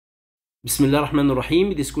Bismillah ar-Rahman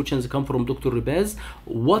ar-Rahim. These questions come from Dr. Ribaz.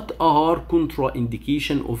 What are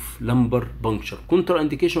contraindication of lumbar puncture?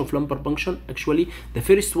 Contraindication of lumbar puncture, actually, the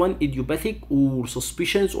first one, idiopathic or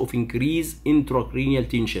suspicions of increased intracranial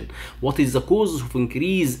tension. What is the cause of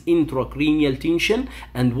increased intracranial tension,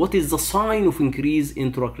 and what is the sign of increased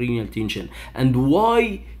intracranial tension, and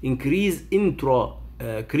why increased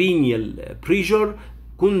intracranial pressure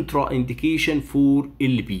contraindication for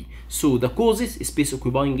LP. So the causes: space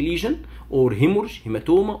occupying lesion or hemorrhage,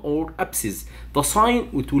 hematoma or abscess. The sign,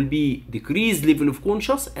 it will be decreased level of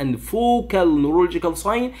conscious and focal neurological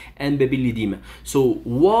sign and papilledema. So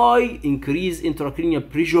why increased intracranial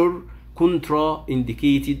pressure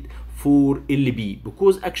contraindicated for LB?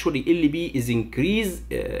 Because actually LB is increased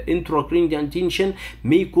intracranial tension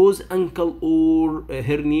may cause ankle or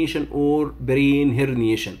herniation or brain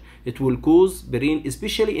herniation. It will cause brain,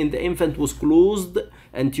 especially in the infant was closed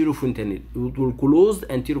anterior fontanelle. It will close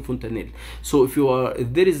anterior fontanelle. So if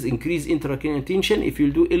there is increased intracranial tension, if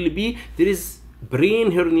you do LB, there is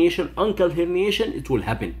brain herniation, ankle herniation, it will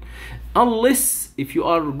happen. Unless if you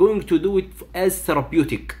are going to do it as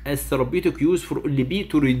therapeutic use for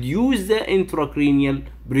LB to reduce the intracranial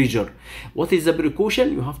pressure. What is the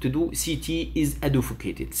precaution? You have to do CT is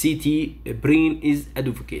advocated. CT brain is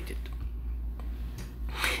advocated.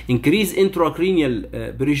 Increase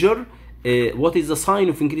intracranial pressure. What is the sign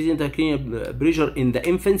of increased intracranial pressure in the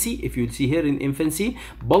infancy? If you see here in infancy,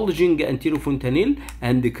 bulging anterior fontanelle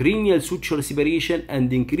and the cranial suture separation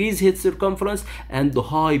and increased head circumference and the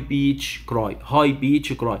high pitch cry.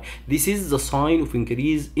 This is the sign of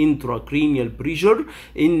increased intracranial pressure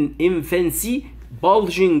in infancy: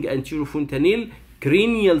 bulging anterior fontanelle,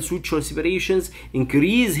 cranial suture separations,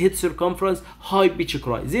 increased head circumference, high pitch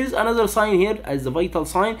cry. There is another sign here as the vital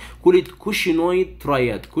sign, call it cushingoid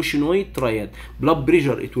triad. Blood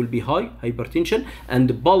pressure, it will be high, hypertension, and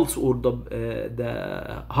the pulse or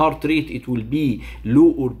the heart rate, it will be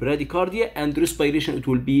low or bradycardia, and respiration, it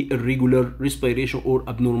will be irregular respiration or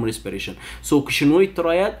abnormal respiration. So cushingoid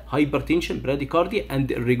triad, hypertension, bradycardia,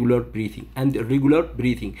 and irregular breathing.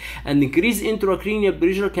 And increased intracranial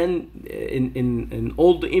pressure can in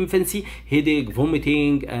old infancy, headache,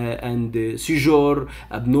 vomiting, and seizure,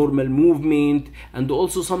 abnormal movement, and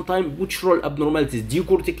also sometimes postural abnormalities,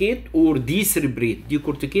 decorticate or decerebrate,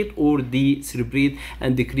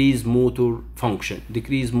 and decrease motor function.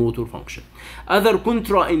 Other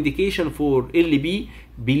contraindication for LB: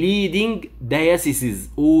 bleeding diathesis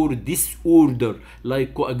or disorder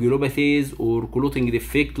like coagulopathies or clotting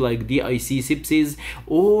defect like DIC sepsis,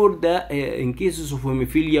 or in cases of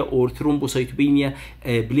hemophilia or thrombocytopenia,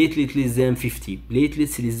 platelets less than 50,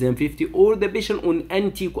 or the patient on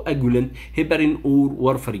anticoagulant heparin or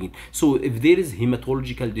warfarin. So if there is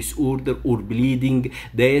hematological disorder or bleeding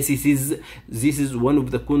diathesis, this is one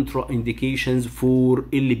of the contraindications for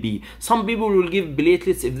LB. Some people will give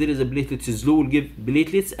platelets. If there is a platelets is low, will give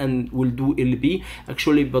platelets and will do LB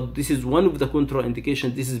actually, but this is one of the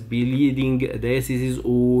contraindications. This is bleeding diathesis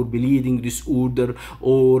or bleeding disorder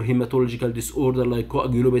or hematological disorder like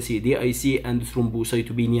coagulopathy, DIC, and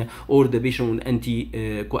thrombocytopenia, or the patient on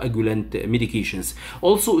anticoagulant medications.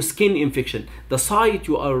 Also skin infection. The site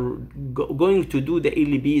you are going to do the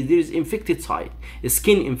LB, there is infected site.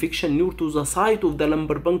 Skin infection near to the site of the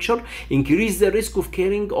lumbar puncture increase the risk of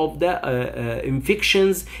carrying of the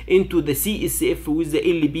infections into the CSF with the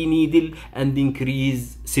LB needle and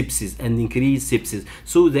increase sepsis.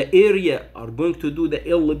 So the area are going to do the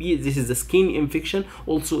LB, this is the skin infection,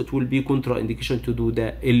 also it will be contraindication to do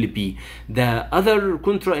the LB. The other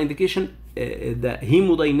contraindication, the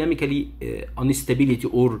hemodynamically instability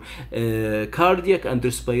or cardiac and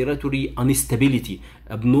respiratory instability,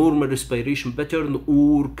 abnormal respiration pattern,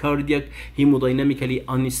 or cardiac hemodynamically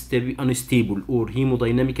unstable,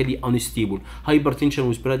 hypertension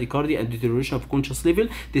with bradycardia and deterioration of conscious level.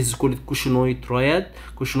 This is called cushingoid triad,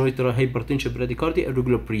 hypertension, bradycardia,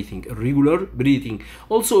 irregular breathing.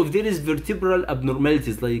 Also, if there is vertebral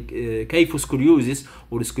abnormalities like kyphoscoliosis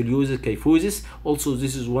or scoliosis kyphosis, also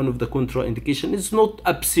this is one of the contraindication. It's not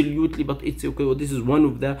absolutely, but it's okay. Well, this is one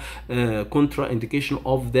of the contraindication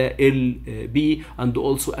of the LB, and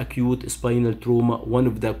also acute spinal trauma, one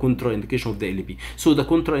of the contraindication of the LB. So the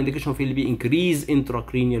contraindication of LB: increase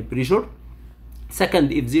intracranial pressure,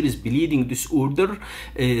 Second, if there is bleeding disorder,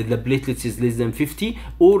 the platelets is less than 50,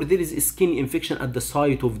 or there is a skin infection at the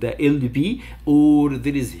site of the LB, or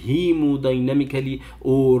there is haemodymicaly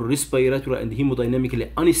or respiratory and hemodynamically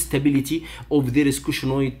instability of there is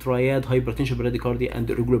cushingoid triad, hypertension, bradycardia, and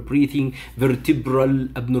irregular breathing, vertebral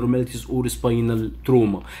abnormalities, or spinal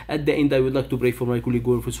trauma. At the end, I would like to pray for my colleague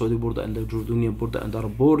في السعودي board and the Jordanian board and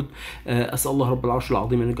Arab board. أسأل الله رب العرش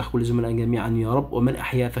العظيم أن ينجح كل زملاء جميعا يا رب، ومن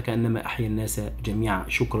أحيا فكأنما أحيا الناس جميعا.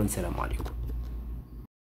 شكرا، سلام عليكم.